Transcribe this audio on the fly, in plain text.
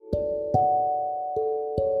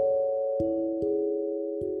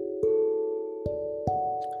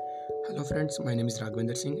Hello friends, my name is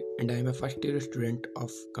Raghvendra Singh and I am a first year student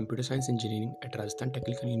of Computer Science Engineering at Rajasthan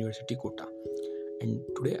Technical University, Kota. And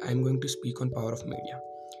today I am going to speak on power of media.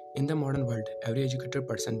 In the modern world, every educated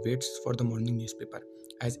person waits for the morning newspaper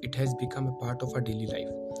as it has become a part of our daily life.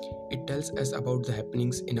 It tells us about the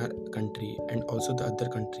happenings in our country and also the other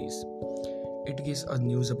countries. It gives us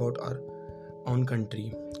news about our own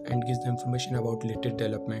country and gives the information about latest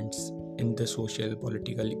developments in the social,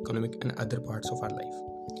 political, economic and other parts of our life.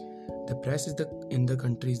 The press in the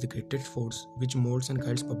country is the greatest force which molds and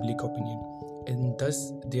guides public opinion, and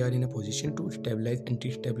thus they are in a position to stabilize and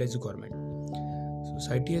destabilize the government.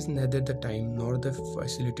 Society has neither the time nor the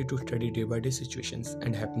facility to study day-by-day situations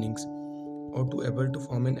and happenings or to able to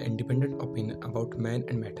form an independent opinion about man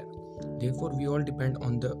and matter. Therefore, we all depend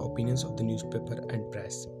on the opinions of the newspaper and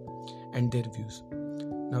press and their views.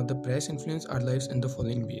 Now, the press influences our lives in the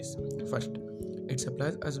following ways. First, it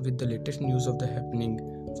supplies us with the latest news of the happening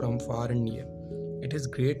from far and near. It has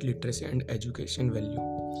great literacy and education value.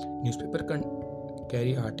 Newspaper can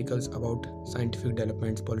carry articles about scientific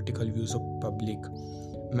developments, political views of public,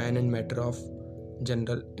 man and matter of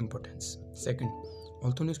general importance. Second,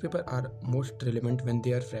 although newspapers are most relevant when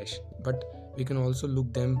they are fresh, but we can also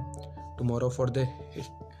look them tomorrow for the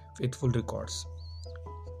faithful records.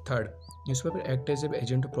 Third, newspapers act as an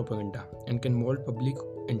agent of propaganda and can mold public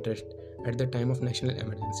interest at the time of national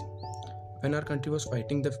emergency. When our country was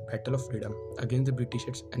fighting the battle of freedom against the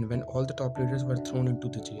Britishers and when all the top leaders were thrown into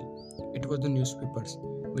the jail, it was the newspapers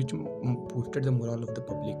which boosted the morale of the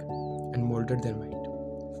public and molded their mind.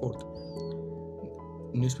 Fourth,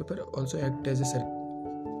 newspapers also act as the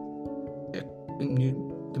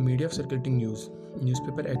media of circulating news.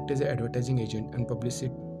 Newspapers act as an advertising agent and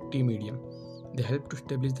publicity medium. They help to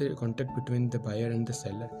establish the contact between the buyer and the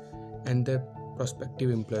seller and the prospective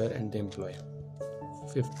employer and the employer.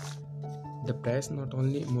 Fifth, the press not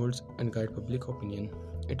only molds and guides public opinion,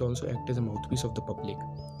 it also acts as a mouthpiece of the public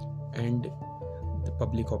and the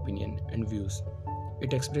public opinion and views.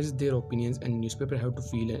 It expresses their opinions and newspapers have to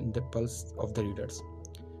feel in the pulse of the readers.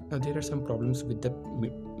 Now there are some problems with the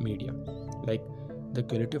media, like the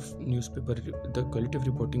quality of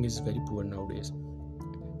reporting is very poor nowadays.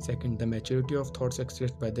 Second, the maturity of thoughts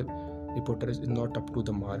expressed by the reporters is not up to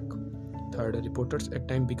the mark. Third, reporters at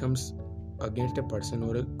times becomes against a person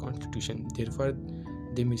or a constitution. Therefore,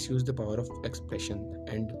 they misuse the power of expression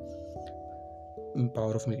and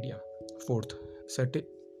power of media. Fourth, certain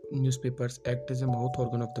newspapers act as a mouth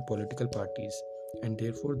organ of the political parties and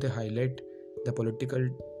therefore they highlight the political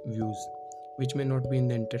views which may not be in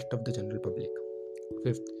the interest of the general public.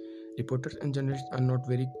 Fifth, reporters and journalists are not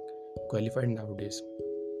very qualified nowadays.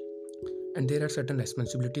 And there are certain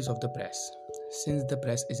responsibilities of the press. Since the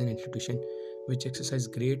press is an institution which exercises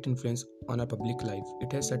great influence on our public life,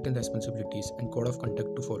 it has certain responsibilities and code of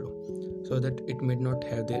conduct to follow so that it may not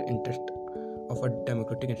have their interest of a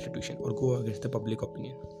democratic institution or go against the public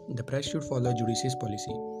opinion. The press should follow a judicious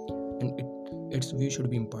policy and its view should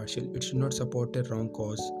be impartial. It should not support a wrong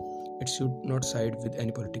cause. It should not side with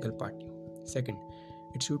any political party. Second,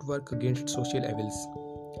 it should work against social evils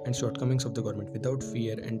and shortcomings of the government without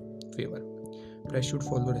fear and favor. Press should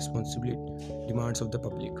follow responsible demands of the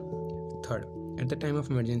public. Third, at the time of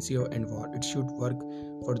emergency and war, it should work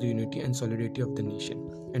for the unity and solidarity of the nation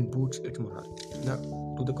and boosts its morale. Now,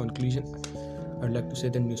 to the conclusion, I would like to say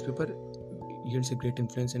that newspaper yields a great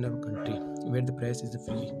influence in our country, where the press is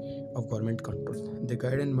free of government control. They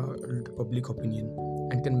guide and mold public opinion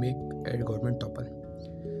and can make a government topple.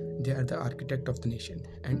 They are the architect of the nation,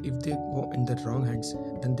 and if they go in the wrong hands,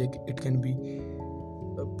 then it can be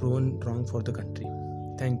proven wrong for the country.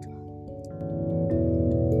 Thank you.